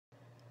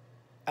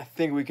I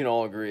think we can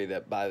all agree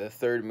that by the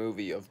third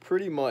movie of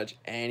pretty much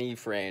any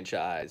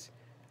franchise,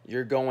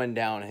 you're going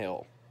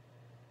downhill.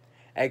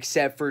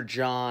 Except for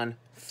John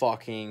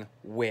fucking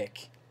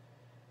Wick.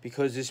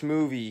 Because this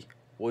movie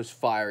was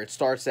fire. It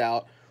starts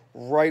out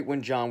right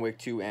when John Wick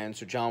 2 ends.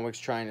 So John Wick's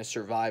trying to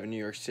survive in New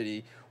York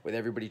City with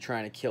everybody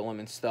trying to kill him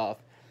and stuff.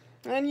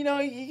 And, you know,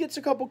 he gets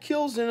a couple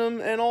kills in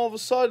him, and all of a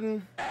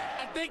sudden,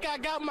 I think I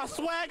got my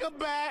swagger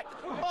back.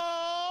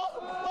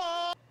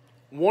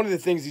 One of the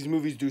things these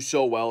movies do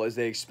so well is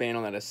they expand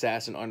on that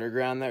assassin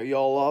underground that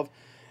y'all love.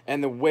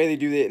 And the way they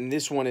do that in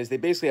this one is they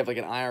basically have like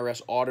an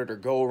IRS auditor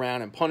go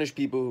around and punish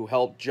people who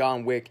helped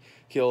John Wick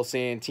kill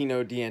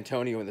Santino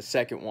D'Antonio in the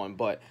second one.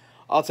 But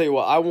I'll tell you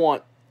what, I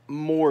want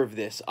more of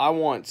this. I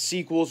want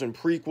sequels and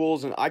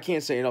prequels, and I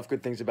can't say enough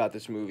good things about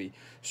this movie.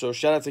 So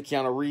shout out to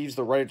Keanu Reeves,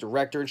 the writer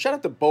director, and shout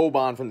out to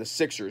Boban from the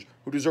Sixers,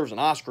 who deserves an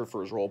Oscar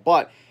for his role.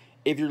 But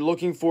if you're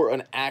looking for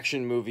an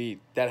action movie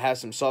that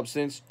has some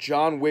substance,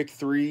 John Wick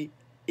 3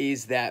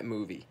 is that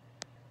movie.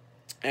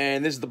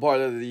 And this is the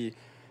part of the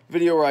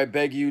video where I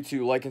beg you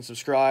to like and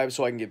subscribe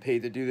so I can get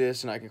paid to do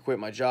this and I can quit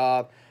my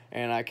job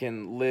and I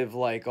can live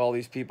like all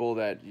these people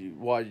that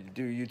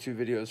do YouTube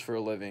videos for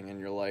a living, and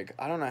you're like,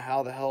 I don't know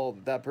how the hell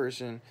that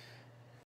person